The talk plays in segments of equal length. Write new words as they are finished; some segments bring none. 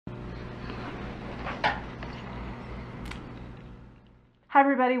Hi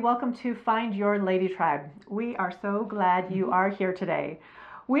everybody, welcome to Find Your Lady Tribe. We are so glad you are here today.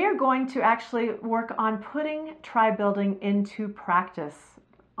 We are going to actually work on putting tribe building into practice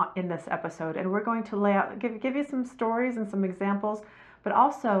in this episode, and we're going to lay out, give you some stories and some examples, but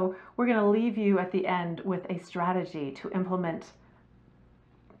also we're going to leave you at the end with a strategy to implement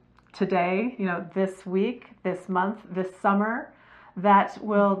today, this week, this month, this summer, that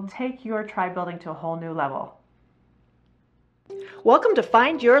will take your tribe building to a whole new level. Welcome to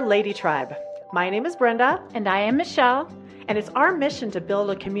Find Your Lady Tribe. My name is Brenda. And I am Michelle. And it's our mission to build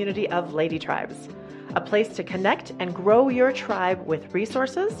a community of lady tribes, a place to connect and grow your tribe with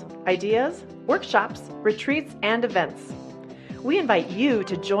resources, ideas, workshops, retreats, and events. We invite you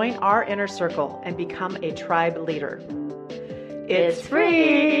to join our inner circle and become a tribe leader. It's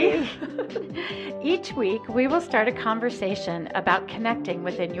free! Each week, we will start a conversation about connecting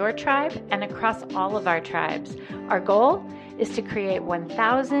within your tribe and across all of our tribes. Our goal is to create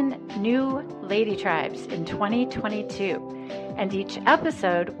 1,000 new lady tribes in 2022. And each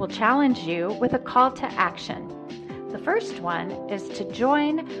episode will challenge you with a call to action. The first one is to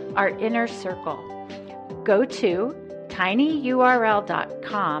join our inner circle. Go to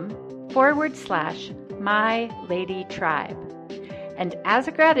tinyurl.com/myladytribe. And as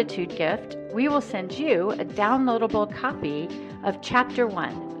a gratitude gift, we will send you a downloadable copy of Chapter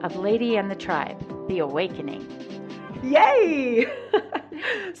 1 of Lady and the Tribe, The Awakening. Yay!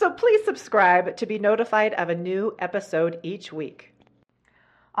 So please subscribe to be notified of a new episode each week.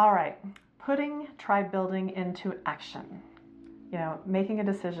 All right, putting tribe building into action. Making a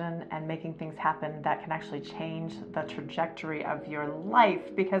decision and making things happen that can actually change the trajectory of your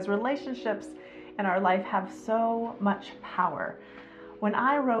life, because relationships in our life have so much power. When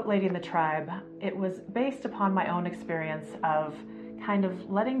I wrote Lady in the Tribe, it was based upon my own experience of kind of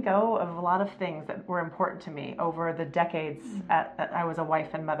letting go of a lot of things that were important to me over the decades. I was a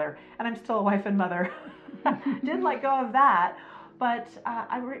wife and mother, and I'm still a wife and mother. Didn't let go of that, but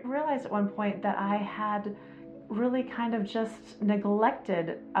I realized at one point that I had really kind of just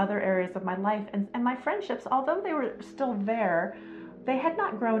neglected other areas of my life, and my friendships, although they were still there, they had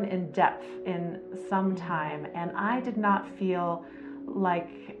not grown in depth in some time, and I did not feel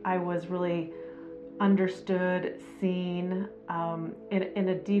like I was really understood, seen in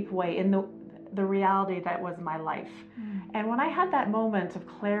a deep way in the reality that was my life. And when I had that moment of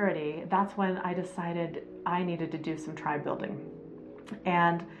clarity, that's when I decided I needed to do some tribe building.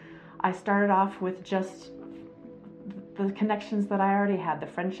 And I started off with just the connections that I already had, the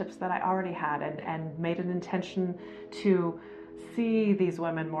friendships that I already had, and made an intention to see these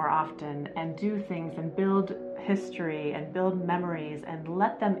women more often and do things and build history and build memories and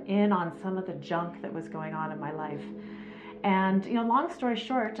let them in on some of the junk that was going on in my life. And long story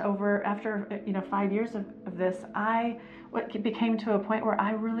short, after 5 years of this, it became to a point where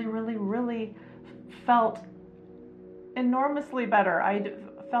I really felt enormously better. I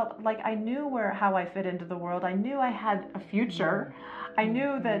felt like I knew how I fit into the world. I knew I had a future. I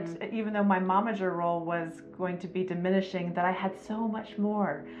knew that even though my momager role was going to be diminishing, that I had so much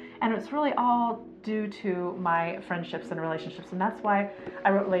more. And it's really all due to my friendships and relationships. And that's why I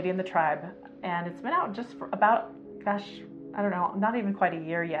wrote Lady in the Tribe. And it's been out just for about, I don't know, not even quite a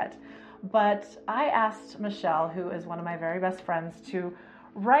year yet. But I asked Michelle, who is one of my very best friends, to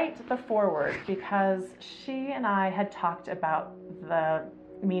write the foreword, because she and I had talked about the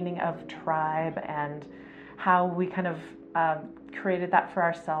meaning of tribe and how we kind of created that for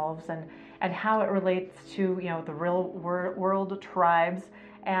ourselves, and how it relates to the real world tribes.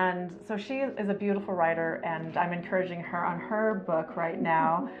 And so she is a beautiful writer, and I'm encouraging her on her book right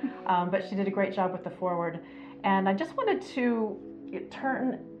now. But she did a great job with the foreword, and I just wanted to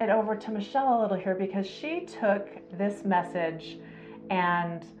turn it over to Michelle a little here, because she took this message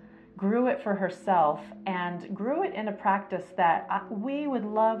and grew it for herself and grew it in a practice that we would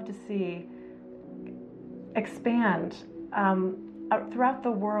love to see expand throughout the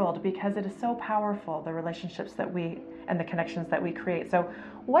world, because it is so powerful, the relationships that and the connections that we create. So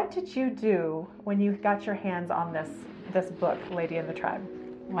what did you do when you got your hands on this book, Lady in the Tribe?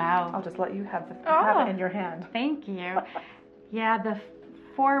 Wow. I'll just let you have it in your hand. Thank you. Yeah, the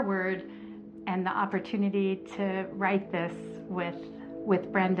foreword and the opportunity to write this with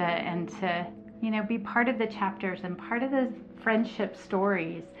Brenda, and to be part of the chapters and part of the friendship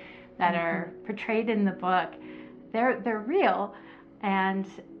stories that are portrayed in the book. They're real. And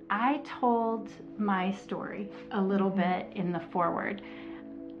I told my story a little bit in the foreword,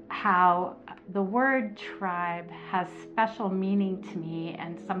 how the word tribe has special meaning to me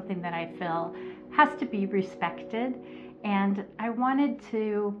and something that I feel has to be respected. And I wanted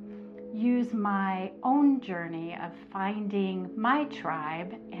to use my own journey of finding my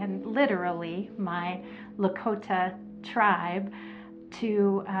tribe, and literally my Lakota tribe,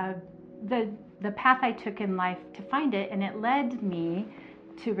 to the path I took in life to find it. And it led me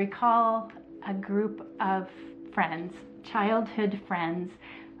to recall a group of friends, childhood friends,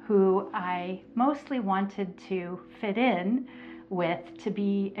 who I mostly wanted to fit in with, to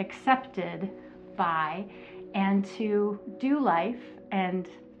be accepted by, and to do life and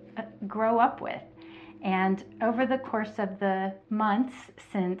grow up with. And over the course of the months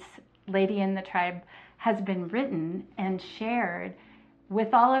since Lady in the Tribe has been written and shared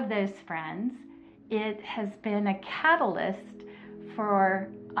with all of those friends, it has been a catalyst for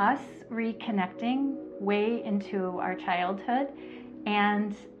us reconnecting way into our childhood,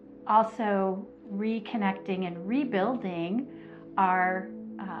 and also reconnecting and rebuilding our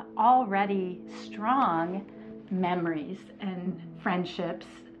already strong memories and friendships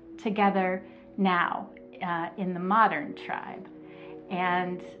together now in the modern tribe.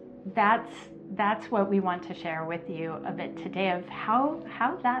 And that's what we want to share with you a bit today, of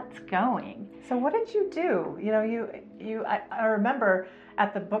how that's going. So what did you do? I remember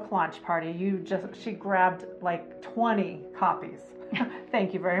at the book launch party, she grabbed like 20 copies.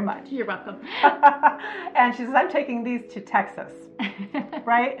 Thank you very much. You're welcome. And she says, I'm taking these to Texas,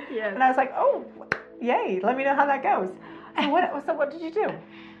 right? Yes. And I was like, oh, yay, let me know how that goes. So what did you do?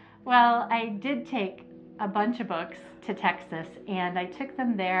 Well, I did take a bunch of books to Texas, and I took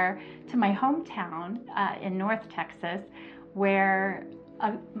them there to my hometown in North Texas, where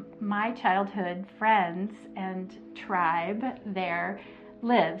my childhood friends and tribe there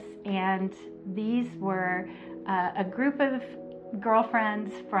lives. And these were a group of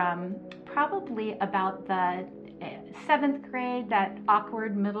girlfriends from probably about the 7th grade, that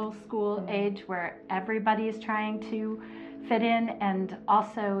awkward middle school age where everybody is trying to fit in, and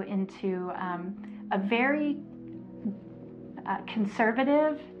also into a very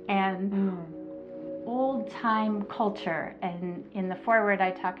conservative and old-time culture. And in the foreword,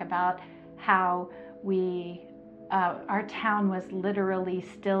 I talk about how our town was literally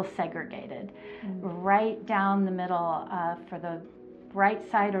still segregated, right down the middle for the right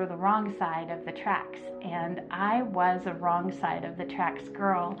side or the wrong side of the tracks. And I was a wrong side of the tracks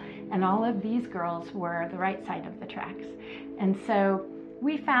girl, and all of these girls were the right side of the tracks. And so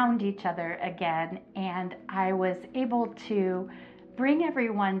we found each other again, and I was able to bring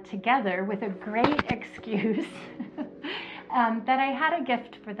everyone together with a great excuse that I had a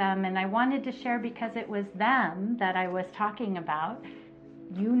gift for them, and I wanted to share because it was them that I was talking about.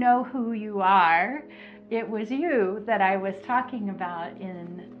 You know who you are. It was you that I was talking about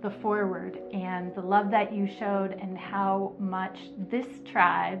in the foreword, and the love that you showed, and how much this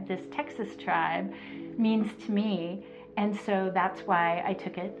tribe, this Texas tribe, means to me. And so that's why I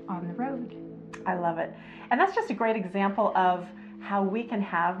took it on the road. I love it. And that's just a great example of how we can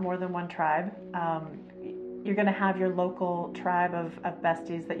have more than one tribe. You're going to have your local tribe of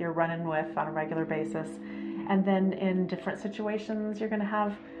besties that you're running with on a regular basis. And then in different situations, you're going to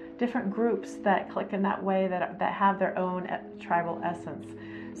have different groups that click in that way, that have their own tribal essence.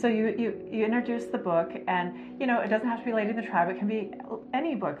 So you introduce the book, and it doesn't have to be Lady in the Tribe. It can be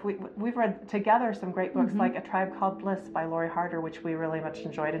any book. We've read together some great books, like A Tribe Called Bliss by Lori Harder, which we really much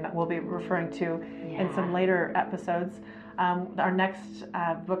enjoyed, and we'll be referring to in some later episodes. Our next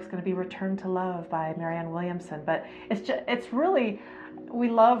book's going to be Return to Love by Marianne Williamson. But it's really, we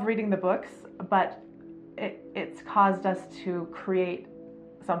love reading the books, but it's caused us to create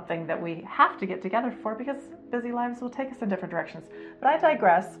something that we have to get together for, because busy lives will take us in different directions. But I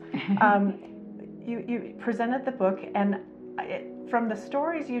digress. You presented the book, and from the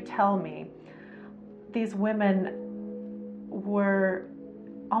stories you tell me, these women were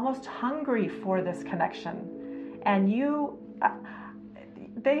almost hungry for this connection, and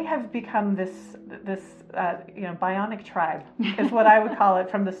they have become this bionic tribe, is what I would call it,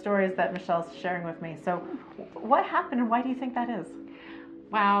 from the stories that Michelle's sharing with me. So what happened, and why do you think that is?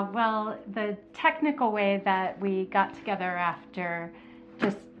 Wow. Well, the technical way that we got together after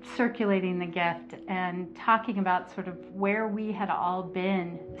just circulating the gift and talking about sort of where we had all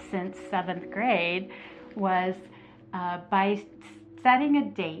been since 7th grade was by setting a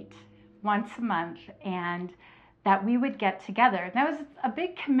date once a month, and that we would get together. And that was a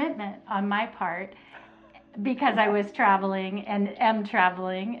big commitment on my part, because I was traveling and am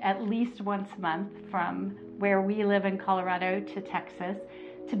traveling at least once a month from where we live in Colorado to Texas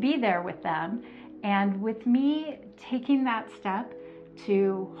to be there with them. And with me taking that step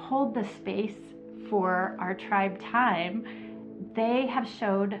to hold the space for our tribe time, they have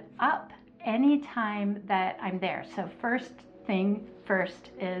showed up anytime that I'm there. So first thing first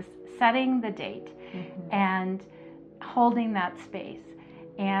is setting the date and holding that space.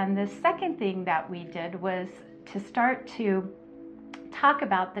 And the second thing that we did was to start to talk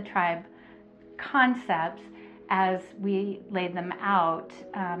about the tribe concepts as we laid them out,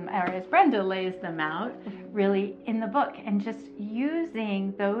 or as Brenda lays them out, really in the book, and just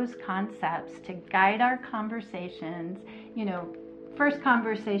using those concepts to guide our conversations. You know, first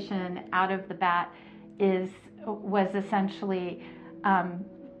conversation out of the bat was essentially,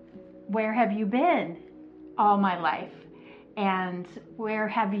 where have you been all my life? And where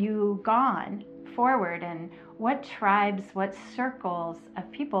have you gone forward? And what tribes, what circles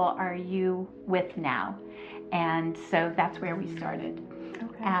of people are you with now? And so that's where we started.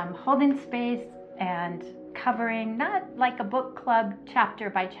 Okay. Holding space and covering, not like a book club chapter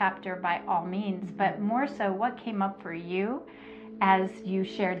by all means, but more so what came up for you as you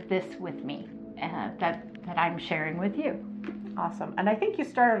shared this with me, that I'm sharing with you. Awesome. And I think you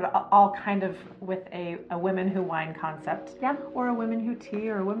started all kind of with a women who wine concept. Yeah. Or a women who tea,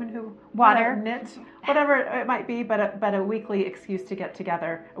 or a women who water, knit, whatever it might be, but a weekly excuse to get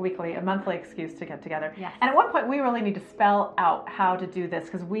together, a monthly excuse to get together. Yes. And at one point we really need to spell out how to do this,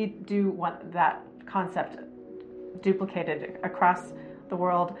 because we do want that concept duplicated across the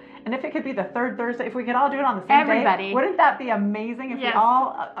world. And if it could be the third Thursday, if we could all do it on the same day, wouldn't that be amazing if we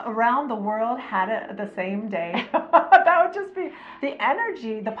all around the world had it the same day? That would just be the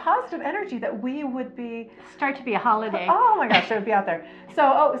energy, the positive energy that we would be start to be a holiday. Oh my gosh, it would be out there.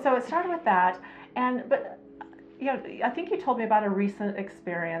 So it started with that, but you know, I think you told me about a recent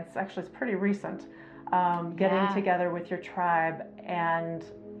experience. Actually, it's pretty recent. Getting together with your tribe, and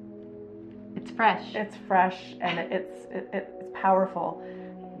it's fresh. It's fresh, and it's powerful.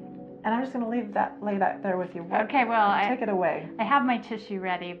 And I'm just going to lay that there with you. Okay, well, take it away. I have my tissue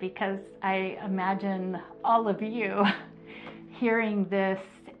ready, because I imagine all of you hearing this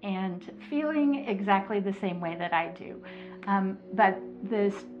and feeling exactly the same way that I do. But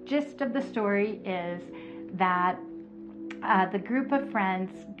the gist of the story is that the group of friends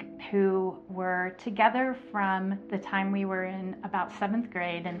who were together from the time we were in about 7th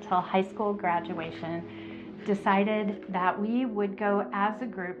grade until high school graduation decided that we would go as a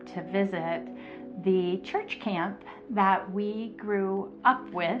group to visit the church camp that we grew up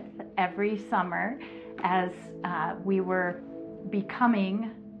with every summer as we were becoming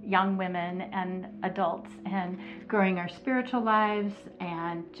young women and adults and growing our spiritual lives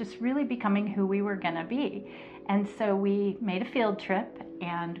and just really becoming who we were going to be. And so we made a field trip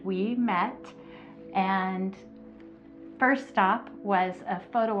and we met, and first stop was a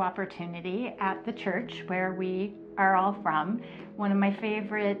photo opportunity at the church where we are all from. One of my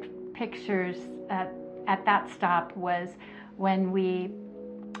favorite pictures at that stop was when we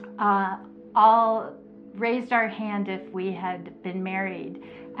all raised our hand if we had been married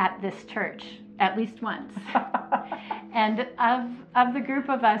at this church at least once. And of the group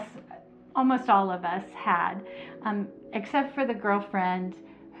of us, almost all of us had, except for the girlfriend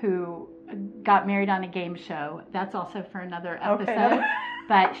who got married on a game show. That's also for another episode. Okay.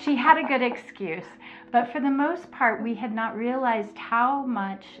 But she had a good excuse. But for the most part, we had not realized how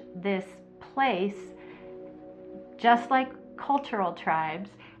much this place, just like cultural tribes,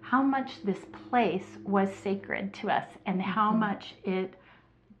 how much this place was sacred to us and how much it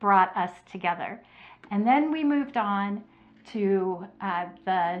brought us together. And then we moved on to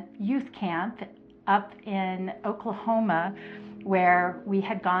the youth camp up in Oklahoma, where we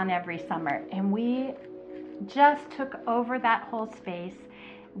had gone every summer, and we just took over that whole space.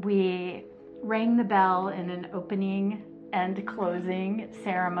 We rang the bell in an opening and closing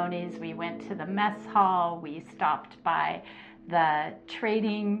ceremonies. We went to the mess hall. We stopped by the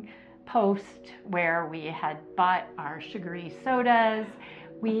trading post where we had bought our sugary sodas.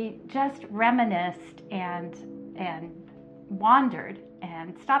 We just reminisced and wandered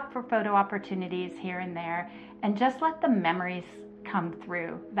and stopped for photo opportunities here and there, and just let the memories come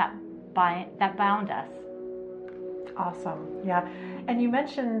through that bound us. Awesome. Yeah. And you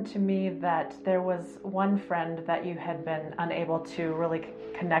mentioned to me that there was one friend that you had been unable to really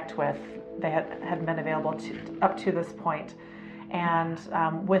connect with. They had been available up to this point. And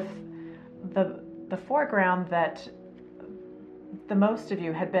with the foreground that the most of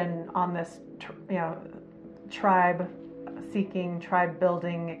you had been on this, tribe seeking, tribe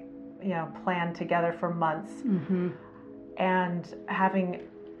building, plan together for months. Mm-hmm. And having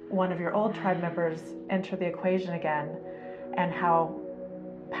one of your old tribe members enter the equation again, and how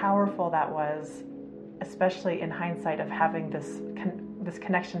powerful that was, especially in hindsight of having this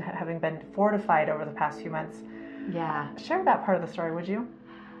connection having been fortified over the past few months. Yeah. Share that part of the story, would you?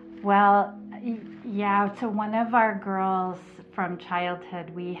 Well, yeah, so one of our girls from childhood,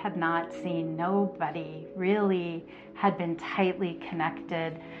 we had not seen, nobody really had been tightly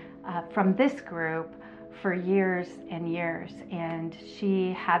connected from this group for years and years. And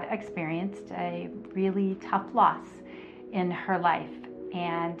she had experienced a really tough loss in her life.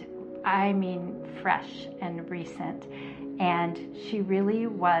 And I mean, fresh and recent. And she really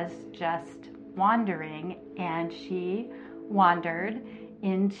was just wandering, and she wandered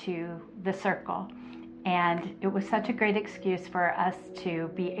into the circle. And it was such a great excuse for us to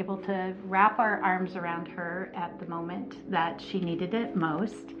be able to wrap our arms around her at the moment that she needed it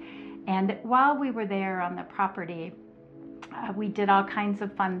most. And while we were there on the property, we did all kinds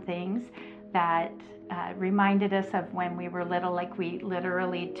of fun things that reminded us of when we were little. Like, we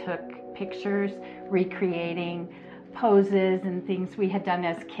literally took pictures recreating poses and things we had done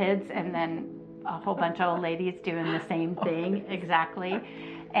as kids, and then a whole bunch of old ladies doing the same thing exactly.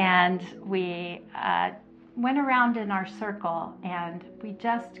 And we went around in our circle, and we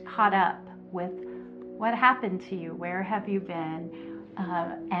just caught up with what happened to you, where have you been,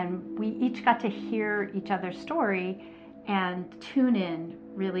 and we each got to hear each other's story and tune in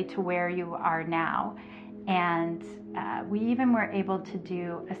really to where you are now. And we even were able to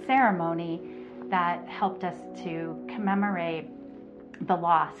do a ceremony that helped us to commemorate the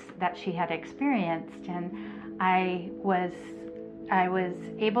loss that she had experienced. And I was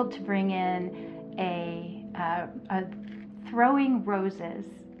able to bring in a throwing roses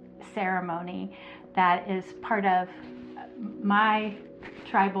ceremony that is part of my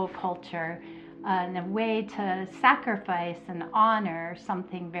tribal culture, and a way to sacrifice and honor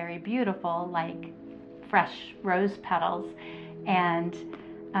something very beautiful like fresh rose petals, and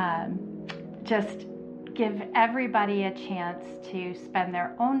just give everybody a chance to spend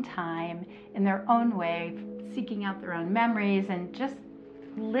their own time in their own way, seeking out their own memories and just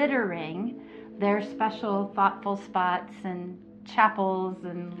littering their special thoughtful spots and chapels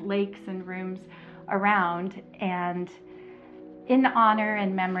and lakes and rooms around, and in honor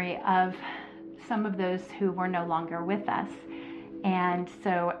and memory of some of those who were no longer with us. And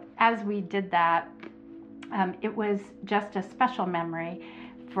so as we did that, it was just a special memory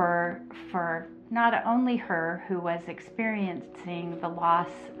for not only her, who was experiencing the loss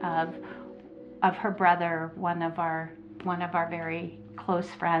of her brother, one of our very close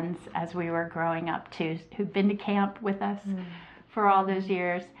friends as we were growing up too, who'd been to camp with us for all those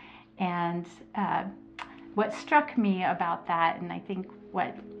years. And what struck me about that, and I think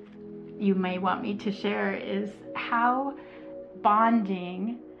what you may want me to share, is how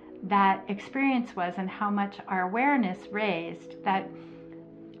bonding that experience was, and how much our awareness raised that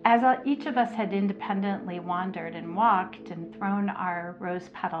as each of us had independently wandered and walked and thrown our rose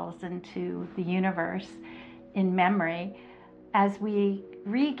petals into the universe in memory, as we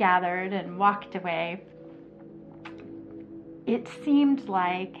regathered and walked away, it seemed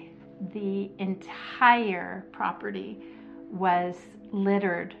like the entire property was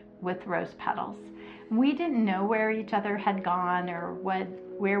littered with rose petals. We didn't know where each other had gone or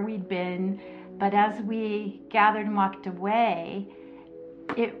where we'd been, but as we gathered and walked away,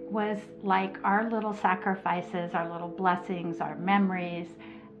 it was like our little sacrifices, our little blessings, our memories,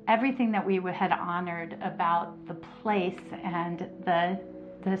 everything that we had honored about the place and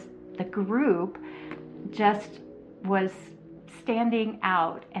the group just was standing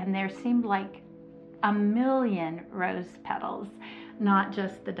out. And there seemed like a million rose petals, not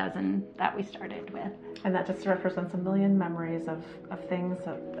just the dozen that we started with. And that just represents a million memories of things,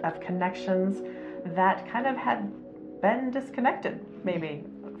 of connections that kind of had been disconnected maybe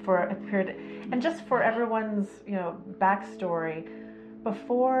for a period. And just for everyone's backstory,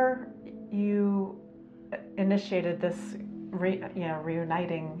 before you initiated this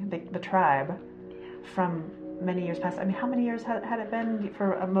reuniting the tribe from many years past, I mean, how many years had it been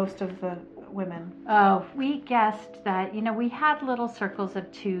for most of the women? Oh, we guessed that, we had little circles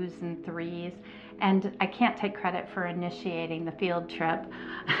of 2s and 3s, and I can't take credit for initiating the field trip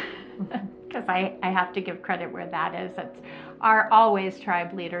because I have to give credit where that is. It's our always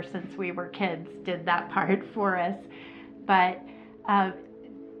tribe leader since we were kids did that part for us. But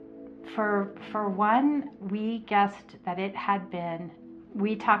for one, we guessed that it had been,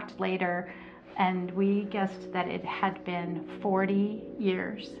 we talked later, and we guessed that it had been 40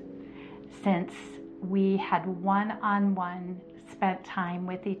 years since we had one-on-one spent time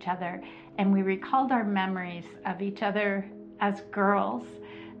with each other. And we recalled our memories of each other as girls,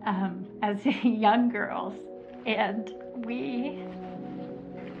 as young girls. And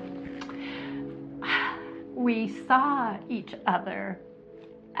we saw each other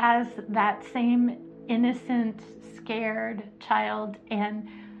as that same innocent, scared child. And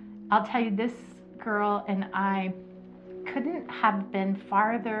I'll tell you, this girl and I couldn't have been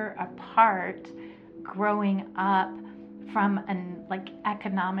farther apart growing up from an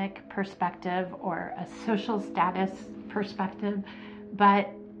economic perspective or a social status perspective, but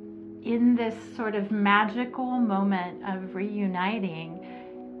in this sort of magical moment of reuniting,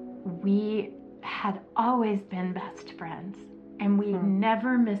 we had always been best friends, and we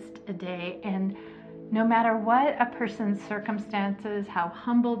never missed a day. And no matter what a person's circumstances, how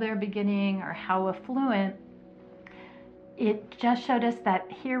humble their beginning or how affluent, it just showed us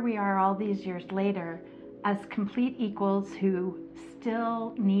that here we are all these years later as complete equals who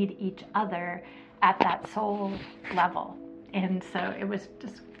still need each other at that soul level. And so it was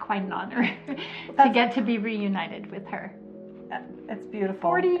just quite an honor to get to be reunited with her. It's beautiful.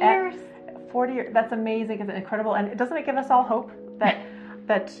 40 years. 40 years. That's amazing. It's incredible. And doesn't it give us all hope that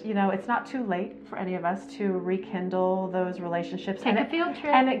it's not too late for any of us to rekindle those relationships? Take a field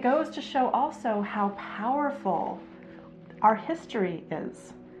trip. And it goes to show also how powerful our history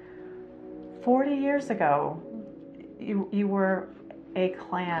is. 40 years ago, you were a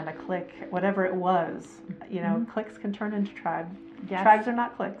clan, a clique, whatever it was. Cliques can turn into tribes. Yes. Tribes are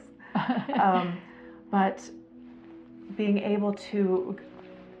not cliques. But being able to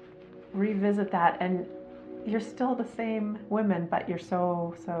revisit that, and you're still the same women, but you're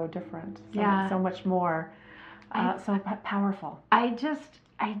so different. So much more. So powerful. I just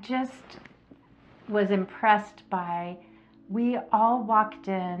was impressed by, we all walked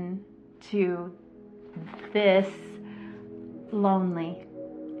in to this lonely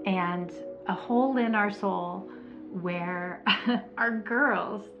and a hole in our soul where our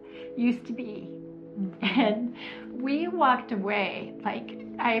girls used to be. And we walked away,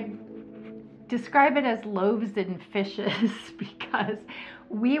 I describe it as loaves and fishes, because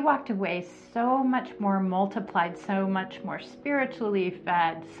we walked away so much more multiplied, so much more spiritually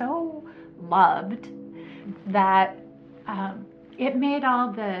fed, so loved, that it made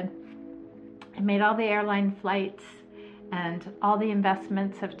all the airline flights and all the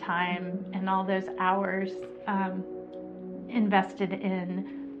investments of time and all those hours invested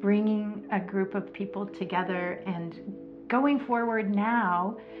in bringing a group of people together and going forward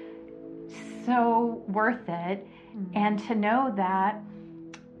now, so worth it. And to know that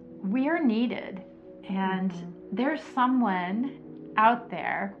we are needed, and there's someone out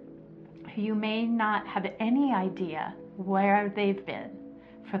there who you may not have any idea where they've been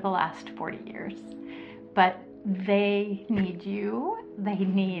for the last 40 years, but they need you, they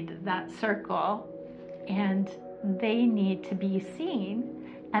need that circle, and they need to be seen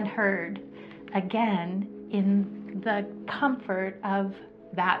and heard again in the comfort of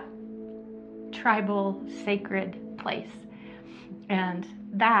that tribal sacred place. And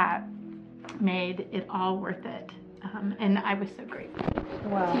that made it all worth it. And I was so grateful to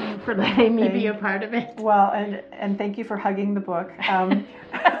you for letting me be a part of it. Well, and thank you for hugging the book.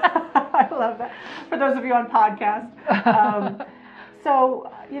 I love that. For those of you on podcast.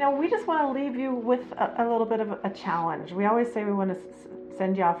 So, we just want to leave you with a little bit of a challenge. We always say we want to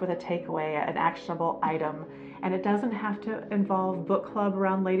send you off with a takeaway, an actionable item. And it doesn't have to involve book club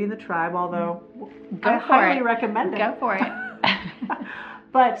around Lady in the Tribe, although I highly recommend it. Go for it.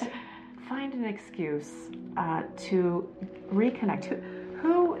 But find an excuse to reconnect.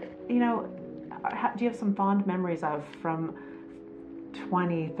 Who do you have some fond memories of from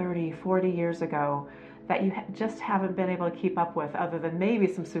 20, 30, 40 years ago that you just haven't been able to keep up with, other than maybe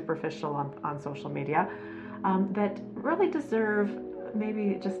some superficial on social media, that really deserve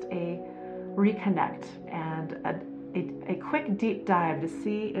maybe just a reconnect and a quick deep dive to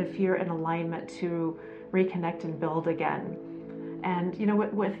see if you're in alignment to reconnect and build again? And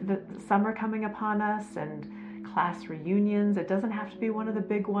with the summer coming upon us and class reunions, it doesn't have to be one of the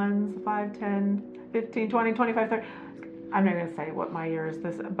big ones, 5, 10, 15, 20, 25, 30. I'm not going to say what my year is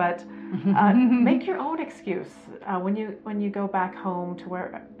this, but make your own excuse when you go back home to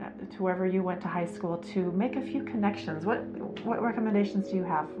wherever you went to high school, to make a few connections. What recommendations do you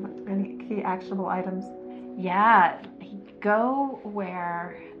have? Any key actionable items? Yeah, go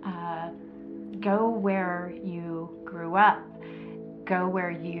where you grew up. Go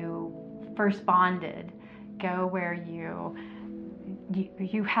where you first bonded. Go where you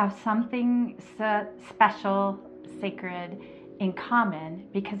have something special, sacred in common,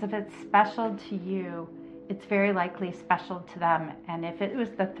 because if it's special to you, it's very likely special to them. And if it was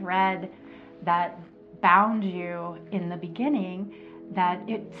the thread that bound you in the beginning, that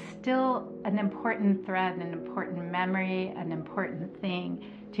it's still an important thread, an important memory, an important thing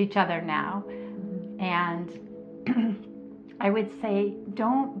to each other now. And I would say,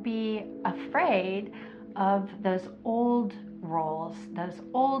 don't be afraid of those old roles, those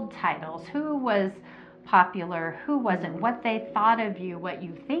old titles. Who was popular, who wasn't, what they thought of you, what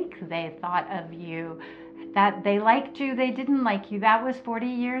you think they thought of you, that they liked you, they didn't like you. That was 40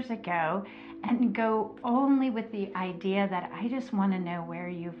 years ago. And go only with the idea that I just want to know where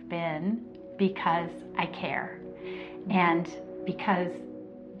you've been because I care. And because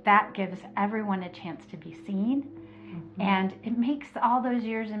that gives everyone a chance to be seen. And it makes all those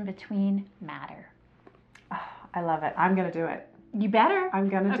years in between matter. Oh, I love it. I'm going to do it. You better. I'm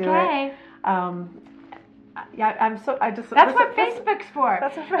going to do okay. it. Yeah, That's what Facebook's for.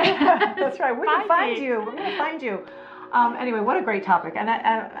 That's right. That's right. We can find you. We're going to find you. Anyway, what a great topic. And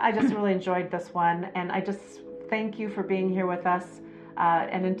I just really enjoyed this one. And I just thank you for being here with us.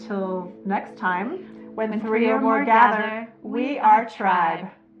 And until next time, when three or more gather, we are tribe.